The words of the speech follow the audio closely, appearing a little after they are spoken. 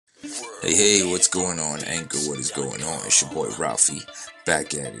Hey, hey, what's going on, Anchor? What is going on? It's your boy Ralphie,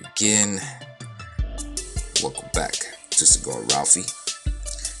 back at it again. Welcome back to Cigar Ralphie.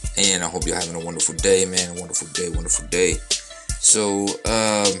 And I hope you're having a wonderful day, man. Wonderful day. So,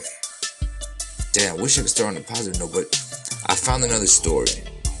 damn, I wish I could start on a positive note, but I found another story.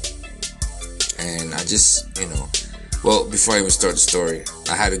 And I just, well, before I even start the story,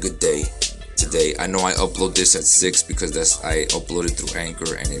 I had a good day today. I know I upload this at 6 because I upload it through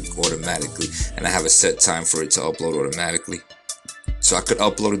Anchor and it automatically, and I have a set time for it to upload automatically. So I could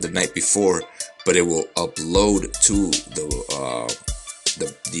upload it the night before, but it will upload to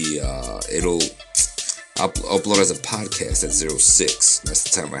it'll upload as a podcast at 06. That's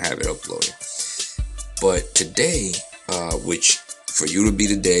the time I have it uploaded. But today, which for you to be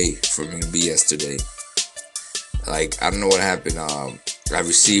today, for me to be yesterday, like, I don't know what happened. I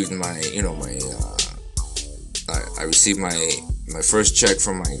received I received my first check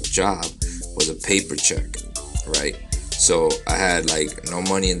from my job was a paper check, right? So I had like no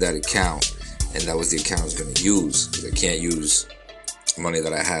money in that account, and that was the account I was gonna use, because I can't use money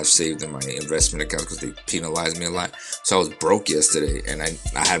that I have saved in my investment account because they penalized me a lot. So I was broke yesterday, and I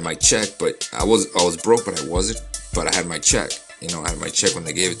had my check, but I was broke, but I wasn't. But I had my check. I had my check when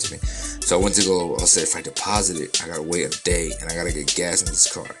they gave it to me. So I went to go. I said, if I deposit it, I gotta wait a day, and I gotta get gas in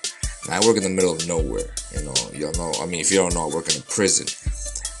this car. And I work in the middle of nowhere. Y'all know. I mean, if you don't know, I work in a prison.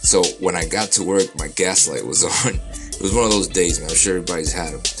 So when I got to work, my gas light was on. It was one of those days, man. I'm sure everybody's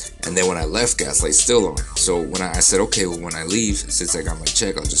had them. And then when I left, gas light's still on. So when I said, okay, well, when I leave, since I got my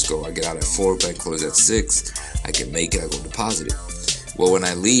check, I'll just go. I get out at 4, bank close at 6. I can make it. I go deposit it. Well, when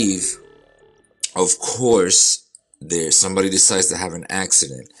I leave, of course, somebody decides to have an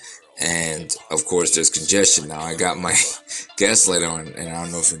accident. And of course, there's congestion. Now I got my gas light on, and I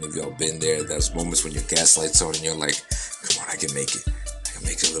don't know if any of y'all been there. There's moments when your gas light's on, and you're like, come on, I can make it.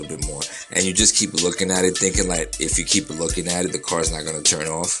 Make it a little bit more, and you just keep looking at it, thinking like, if you keep looking at it, the car's not gonna turn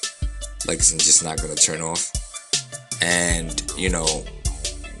off. Like, it's just not gonna turn off. And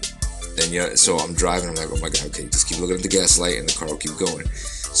then so I'm driving. I'm like, oh my god, okay, just keep looking at the gas light, and the car will keep going.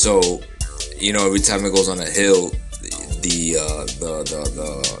 So, every time it goes on a hill, the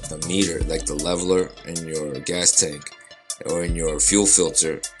meter, like the leveler in your gas tank or in your fuel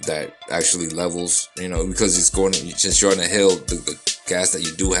filter, that actually levels, because it's going, since you're on a hill, the gas that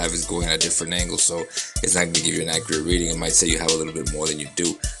you do have is going at a different angle, so it's not going to give you an accurate reading. It might say you have a little bit more than you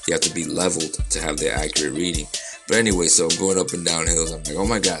do. You have to be leveled to have the accurate reading. But anyway, so I'm going up and down hills. I'm like, oh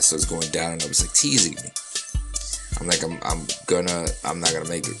my god, so it's going down, and I was like teasing me. I'm like, I'm not gonna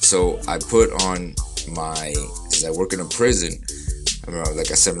make it. So I put on since I work in a prison, I remember,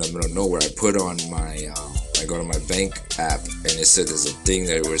 like I said, in the middle of nowhere, I put on I go to my bank app, and it said there's a thing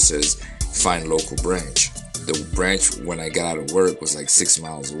there where it says find local branch. The branch, when I got out of work, was like 6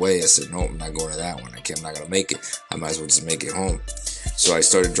 miles away. I said, no, I'm not going to that one. I'm not gonna make it. I might as well just make it home. So I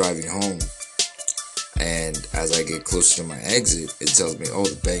started driving home, and as I get closer to my exit, it tells me, oh,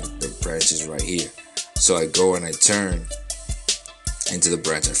 the branch is right here. So I go and I turn into the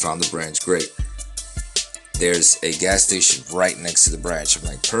branch. I found the branch. Great. There's a gas station right next to the branch. I'm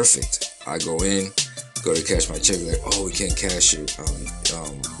like, perfect. I go in, go to cash my check. They're like, oh, we can't cash it.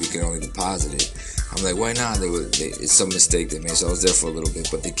 We can only deposit it. I'm like, why not? It's some mistake they made. So I was there for a little bit,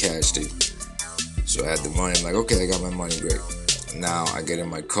 but they cashed it. So I had the money. I'm like, okay, I got my money. Great. Now I get in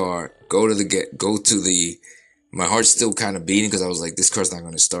my car, my heart's still kind of beating because I was like, this car's not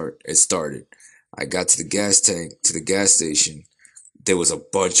going to start. It started. I got to the gas tank, to the gas station. There was a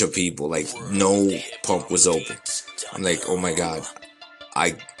bunch of people. Like, no pump was open. I'm like, oh my god.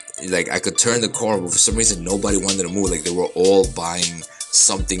 I could turn the car, but for some reason nobody wanted to move. Like, they were all buying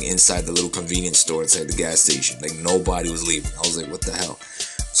something inside the little convenience store inside the gas station. Like, nobody was leaving. I was like, what the hell?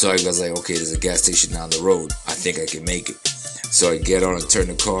 So I was like, okay, there's a gas station down the road. I think I can make it. So I get on and turn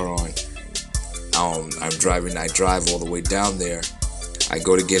the car on. I'm driving. I drive all the way down there. I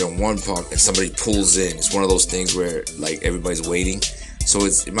go to get on one pump, and somebody pulls in. It's one of those things where, like, everybody's waiting. So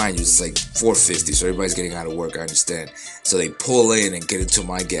mind you, it's like 4:50, so everybody's getting out of work, I understand. So they pull in and get into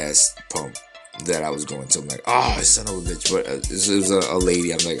my gas pump that I was going to. I'm like, oh, son of a bitch. But it was a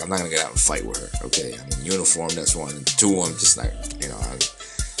lady. I'm like, I'm not going to get out and fight with her, okay? I'm in uniform, that's one. And two, I'm just like,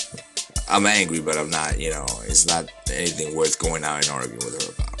 I'm angry, but I'm not, it's not anything worth going out and arguing with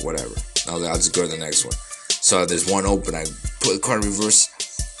her about, whatever. I'll just go to the next one. So there's one open. I put the car in reverse.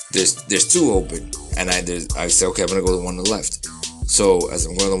 There's two open, and I say, okay, I'm gonna go to the one on the left. So as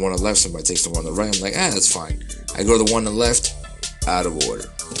I'm going to the one on the left, somebody takes the one on the right. I'm like, that's fine. I go to the one on the left, out of order.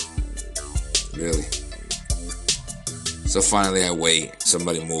 Really? So finally I wait.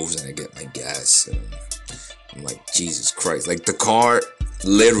 Somebody moves, and I get my gas. And I'm like, Jesus Christ! Like, the car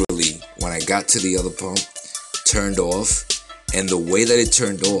literally, when I got to the other pump, turned off, and the way that it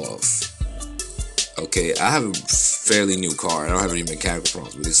turned off, okay, I have a fairly new car. I don't have any mechanical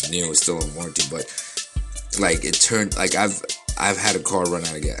problems with it. It's new, it's still in warranty, but like it turned, like I've had a car run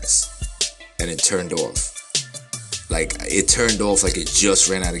out of gas, and it turned off. Like it turned off like it just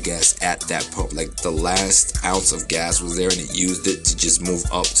ran out of gas at that pump. Like the last ounce of gas was there, and it used it to just move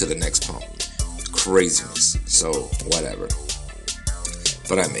up to the next pump. Craziness. So whatever.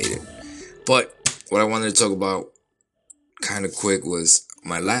 But I made it. But what I wanted to talk about kind of quick was on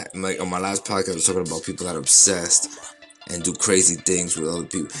my last podcast I was talking about people that are obsessed and do crazy things with other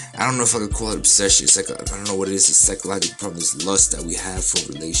people. I don't know if I could call it obsession. It's like I don't know what it is. It's a psychological problem. This lust that we have for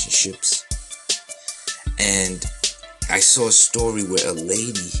relationships. And I saw a story where a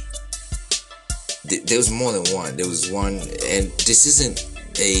lady. There was more than one. There was one, and this isn't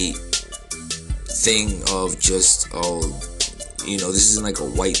a thing of just this isn't like a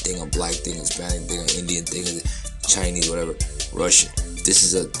white thing, a black thing, a Hispanic thing, an Indian thing, Chinese, whatever, Russian. This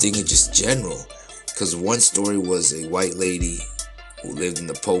is a thing of just general. Because one story was a white lady who lived in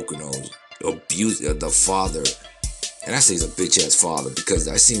the Poconos abused the father. And I say he's a bitch ass father because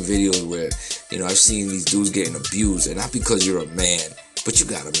I've seen videos where, I've seen these dudes getting abused. And not because you're a man, but you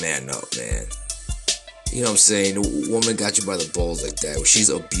gotta man up, man. You know what I'm saying? The woman got you by the balls like that. She's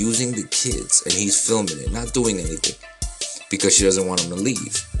abusing the kids and he's filming it, not doing anything. Because she doesn't want him to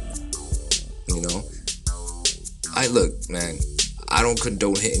leave. Look, man, I don't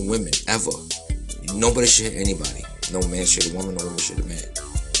condone hitting women, ever. Nobody should hit anybody. No man should hit a woman, no woman should hit a man.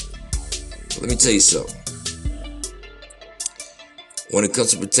 But let me tell you something. When it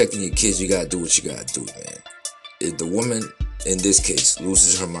comes to protecting your kids, you gotta do what you gotta do, man. If the woman, in this case,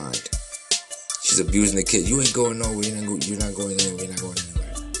 loses her mind, she's abusing the kid. You ain't going nowhere, you're not going anywhere, you're not going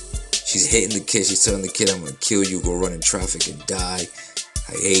anywhere. She's hitting the kid, she's telling the kid, I'm gonna kill you, go run in traffic and die.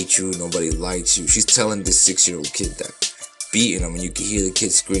 I hate you, nobody likes you. She's telling this 6-year-old kid that. Beating him, and you can hear the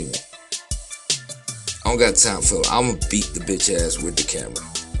kid screaming. I don't got time for it. I'm gonna beat the bitch ass with the camera.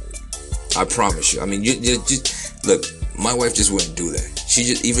 I promise you. I mean, you just look. My wife just wouldn't do that. She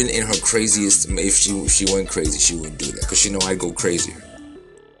just, even in her craziest, if she went crazy, she wouldn't do that. Cause she know I'd go crazier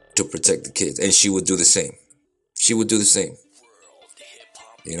to protect the kids, and she would do the same. She would do the same.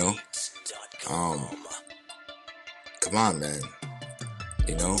 Come on, man.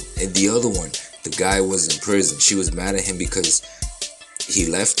 And the other one, the guy was in prison. She was mad at him because he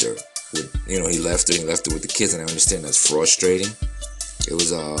left her with, he left her with the kids, and I understand that's frustrating. It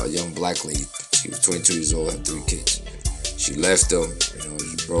was a young black lady. She was 22 years old, had 3 kids. She left them, she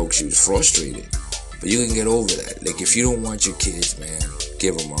was broke, she was frustrated. But you can get over that. Like, if you don't want your kids, man,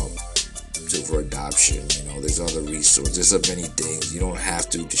 give them up for adoption. There's other resources. There's so many things. You don't have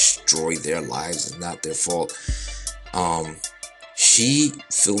to destroy their lives. It's not their fault. She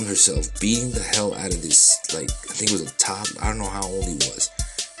filmed herself beating the hell out of this, I think it was a toddler. I don't know how old he was.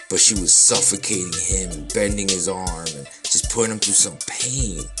 But she was suffocating him and bending his arm and just putting him through some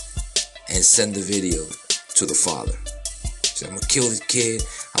pain. And send the video to the father. She said, I'm going to kill this kid.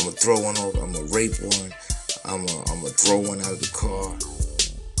 I'm going to throw one over. I'm going to rape one. I'm going to throw one out of the car.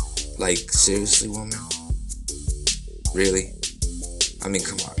 Like, seriously, woman? Really? I mean,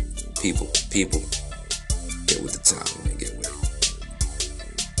 come on. People. Get with the time, man. Get with it.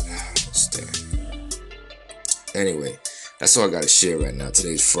 Stand. Anyway, that's all I got to share right now.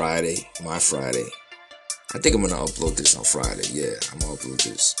 Today's Friday. My Friday. I think I'm going to upload this on Friday. Yeah, I'm going to upload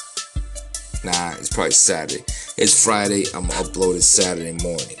this. Nah, it's probably Saturday. It's Friday. I'm going to upload it Saturday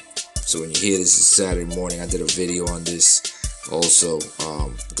morning. So when you hear this, it's Saturday morning. I did a video on this. Also,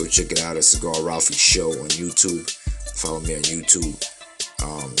 go check it out at Cigar Ralphie Show on YouTube. Follow me on YouTube.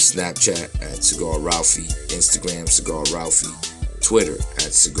 Snapchat at Cigar Ralphie. Instagram, Cigar Ralphie. Twitter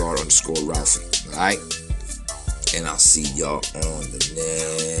at Cigar_Ralphie. Alright? And I'll see y'all on the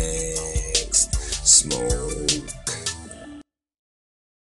next